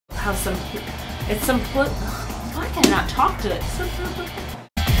have some, it's some, why can I not talk to it?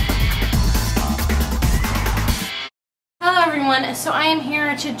 Hello everyone, so I am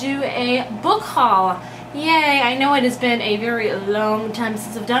here to do a book haul. Yay, I know it has been a very long time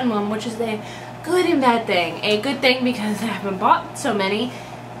since I've done one, which is a good and bad thing. A good thing because I haven't bought so many,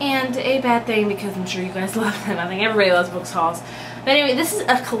 and a bad thing because I'm sure you guys love them. I think everybody loves book hauls. But anyway, this is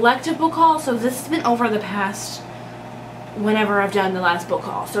a collective book haul, so this has been over the past whenever I've done the last book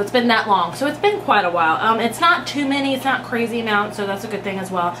haul. So it's been that long. So it's been quite a while. It's not too many, it's not crazy amount, so that's a good thing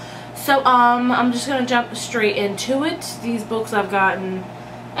as well. So I'm just gonna jump straight into it. These books I've gotten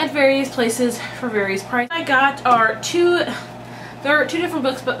at various places for various prices. I got are there are two different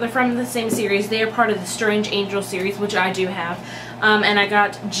books, but they're from the same series. They are part of the Strange Angel series, which I do have. And I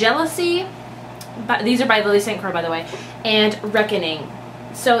got Jealousy. These are by Lily St. Croix, by the way, and Reckoning.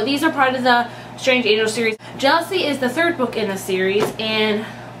 So these are part of the Strange Angel series. Jealousy is the third book in the series, and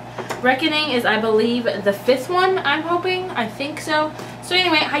Reckoning is, I believe, the fifth one, I'm hoping. I think so. So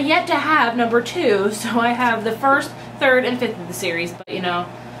anyway, I yet to have number 2, so I have the first, third, and fifth of the series. But, you know,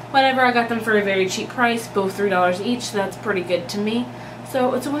 whatever, I got them for a very cheap price, both $3 each, so that's pretty good to me.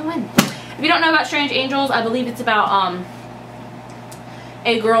 So it's a win-win. If you don't know about Strange Angels, I believe it's about,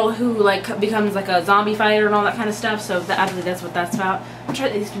 a girl who like becomes like a zombie fighter and all that kind of stuff, so I believe that's what that's about. I'm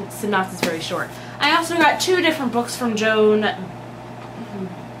trying, this synopsis is very short. I also got 2 different books from Joan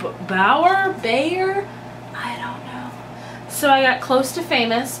Bayer? I don't know. So I got Close to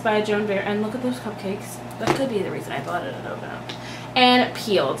Famous by Joan Bayer, and look at those cupcakes. That could be the reason I bought it, I don't know. And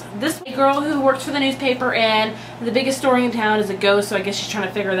Peeled. This girl who works for the newspaper, and the biggest story in town is a ghost, so I guess she's trying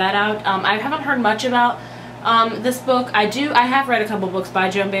to figure that out. I haven't heard much about this book. I have read a couple books by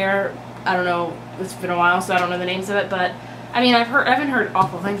Joan Bayer. I don't know, it's been a while, so I don't know the names of it, but I mean, I haven't heard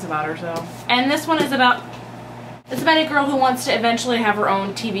awful things about her, so. And this one is about, it's about a girl who wants to eventually have her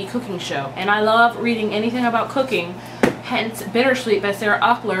own TV cooking show, and I love reading anything about cooking, hence Bittersweet by Sarah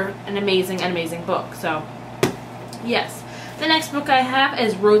Ochler, an amazing book, so yes. The next book I have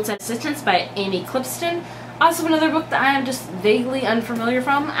is Roadside Assistance by Amy Clipston. Also another book that I am just vaguely unfamiliar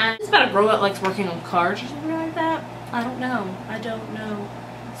from, and it's about a girl that likes working on cars or something like that. I don't know.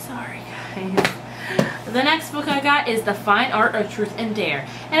 Sorry, guys. The next book I got is The Fine Art of Truth and Dare.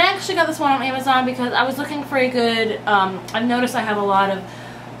 And I actually got this one on Amazon because I was looking for a good, I've noticed I have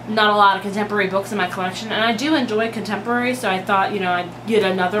not a lot of contemporary books in my collection, and I do enjoy contemporary, so I thought, you know, I'd get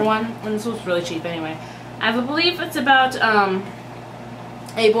another one, and this was really cheap anyway. I believe it's about,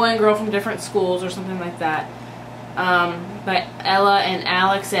 a boy and girl from different schools or something like that. But Ella and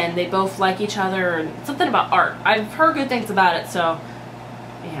Alex, and they both like each other, and something about art. I've heard good things about it, so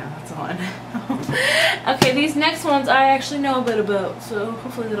yeah, that's all I know. Okay, these next ones I actually know a bit about, so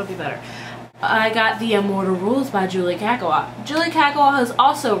hopefully that'll be better. I got The Immortal Rules by Julie Kakawa. Julie Kakawa has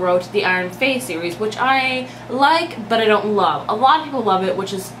also wrote the Iron Fae series, which I like, but I don't love. A lot of people love it,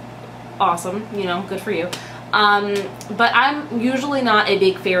 which is awesome, you know, good for you. But I'm usually not a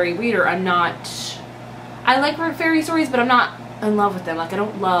big fairy reader. I like fairy stories, but I'm not in love with them. Like, I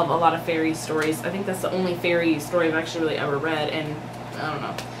don't love a lot of fairy stories. I think that's the only fairy story I've actually really ever read, and I don't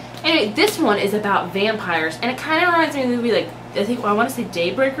know. Anyway, this one is about vampires, and it kind of reminds me of the movie, like, I want to say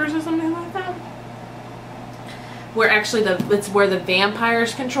Daybreakers or something like that. Where actually it's where the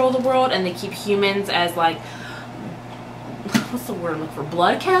vampires control the world, and they keep humans as, like, what's the word I'm looking for?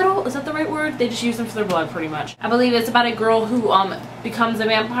 Blood cattle? Is that the right word? They just use them for their blood, pretty much. I believe it's about a girl who becomes a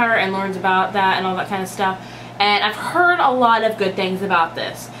vampire and learns about that and all that kind of stuff. And I've heard a lot of good things about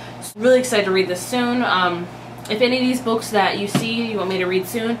this. So really excited to read this soon. If any of these books that you see you want me to read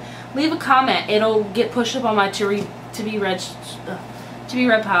soon, leave a comment. It'll get pushed up on my to be read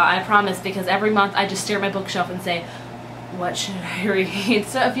pile, I promise, because every month I just stare at my bookshelf and say, what should I read?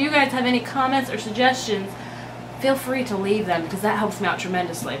 So if you guys have any comments or suggestions, feel free to leave them, because that helps me out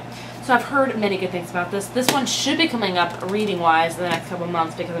tremendously. So I've heard many good things about this. This one should be coming up reading-wise in the next couple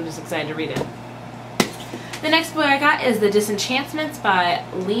months, because I'm just excited to read it. The next book I got is The Disenchantments by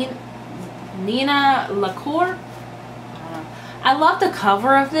Nina LaCour. I love the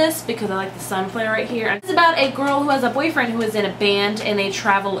cover of this because I like the sun flare right here. It's about a girl who has a boyfriend who is in a band, and they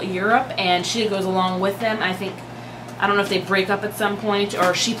travel Europe, and she goes along with them. I don't know if they break up at some point,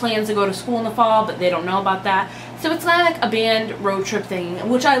 or she plans to go to school in the fall, but they don't know about that. So it's kind of like a band road trip thing,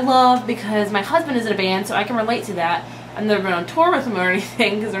 which I love because my husband is in a band, so I can relate to that. I've never been on tour with them or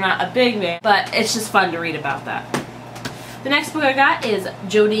anything because they're not a big band, but it's just fun to read about that. The next book I got is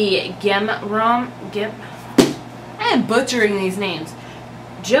Jodi I am butchering these names.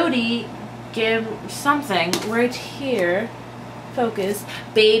 Jodi something right here. Focus.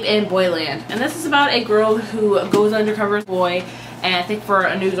 Babe in Boyland. And this is about a girl who goes undercover as a boy and I think for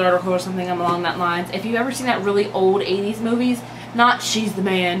a news article or something along that lines. If you've ever seen that really old 80s movies, not She's the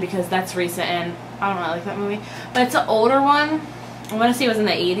Man, because that's recent and I don't really like that movie, but it's an older one. I want to say it was in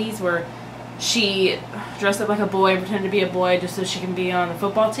the 80s where she dressed up like a boy and pretended to be a boy just so she can be on the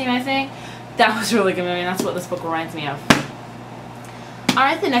football team, I think. That was a really good movie, and that's what this book reminds me of.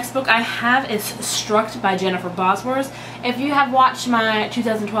 Alright, the next book I have is Struck by Jennifer Bosworth. If you have watched my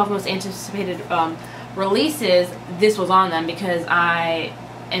 2012 most anticipated releases, this was on them because I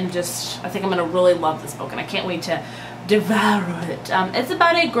think I'm going to really love this book and I can't wait to devour it. It's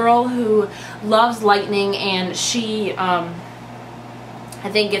about a girl who loves lightning, and she, I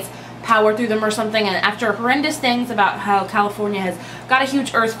think gets power through them or something, and after horrendous things about how California has got a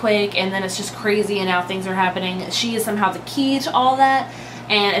huge earthquake and then it's just crazy and now things are happening, she is somehow the key to all that,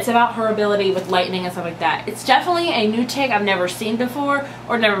 and it's about her ability with lightning and stuff like that. It's definitely a new take I've never seen before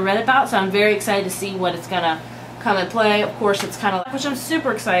or never read about, so I'm very excited to see what it's gonna come and play. Of course, it's kind of, which I'm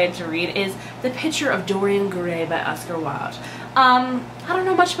super excited to read, is The Picture of Dorian Gray by Oscar Wilde. I don't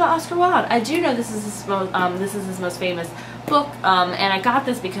know much about Oscar Wilde. I do know this is his most famous book, and I got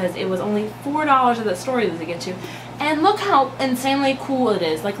this because it was only $4 of the story that they get to, and look how insanely cool it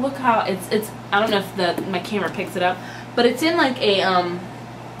is. Like, look how it's I don't know if my camera picks it up, but it's in like a I'm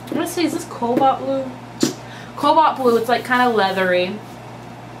gonna say, is this cobalt blue? Cobalt blue. It's like kind of leathery,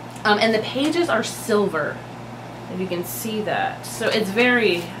 and the pages are silver, if you can see that. So it's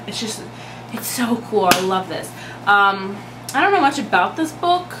so cool. I love this. I don't know much about this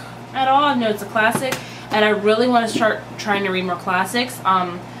book at all. I know it's a classic, and I really want to start trying to read more classics.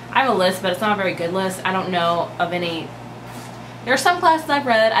 I have a list, but it's not a very good list. I don't know of any. There are some classics I've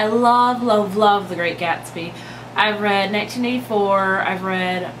read. I love, love, love The Great Gatsby. I've read 1984. I've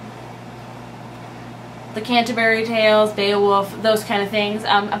read The Canterbury Tales, Beowulf, those kind of things.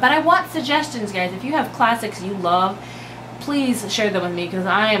 But I want suggestions, guys. If you have classics you love, please share them with me, because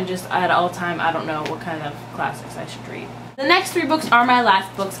I am just at all time, I don't know what kind of classics I should read. The next 3 books are my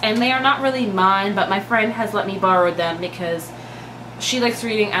last books, and they are not really mine, but my friend has let me borrow them because she likes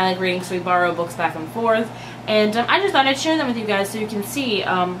reading, I like reading, so we borrow books back and forth. And I just thought I'd share them with you guys so you can see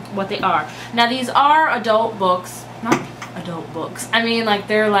what they are. Now, these are adult books. Not adult books. I mean, like,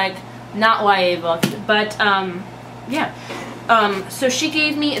 they're like not YA books, but yeah. So she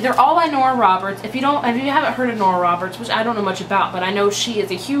gave me, they're all by Nora Roberts. If you haven't heard of Nora Roberts, which I don't know much about, but I know she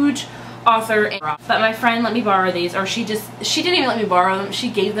is a huge author, but my friend let me borrow these, or she didn't even let me borrow them. She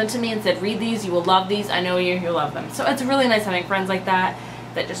gave them to me and said, read these, you will love these, I know you'll love them. So it's really nice having friends like that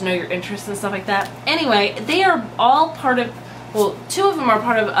just know your interests and stuff like that. Anyway, they are all part of, well, 2 of them are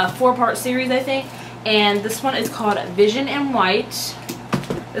part of a 4-part series, I think, and this one is called Vision in White.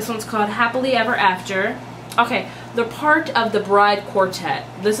 This one's called Happily Ever After. Okay, they're part of the Bride Quartet.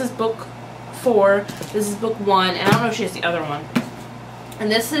 This is book 4, this is book 1, and I don't know if she has the other one.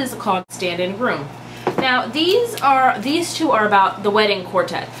 And this is called Stand-In Room. Now, these 2 are about the wedding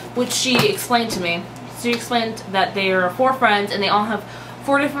quartet, which she explained to me. She explained that they are 4 friends, and they all have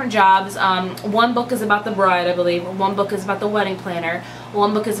 4 different jobs. 1 book is about the bride, I believe. 1 book is about the wedding planner.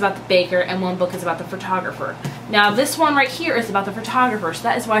 1 book is about the baker, and 1 book is about the photographer. Now, this one right here is about the photographer, so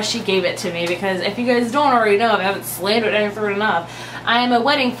that is why she gave it to me, because if you guys don't already know, if I haven't slandered anything enough, I am a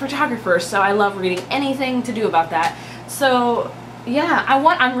wedding photographer, so I love reading anything to do about that. So yeah,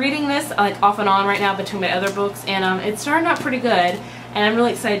 I'm reading this like off and on right now between my other books, and it's starting out pretty good, and I'm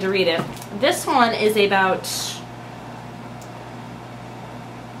really excited to read it. This one is about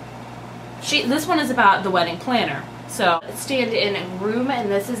this one is about the wedding planner. So Stand-In Room, and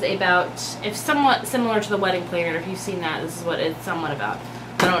this is about, if somewhat similar to the wedding planner. If you've seen that, this is what it's somewhat about.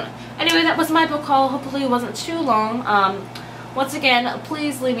 I don't know. Anyway, that was my book haul. Hopefully it wasn't too long. Once again,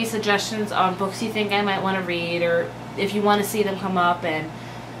 please leave me suggestions on books you think I might want to read, or if you want to see them come up, and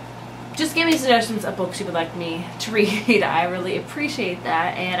just give me suggestions of books you would like me to read. I really appreciate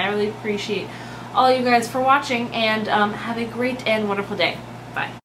that, and I really appreciate all you guys for watching, and have a great and wonderful day. Bye.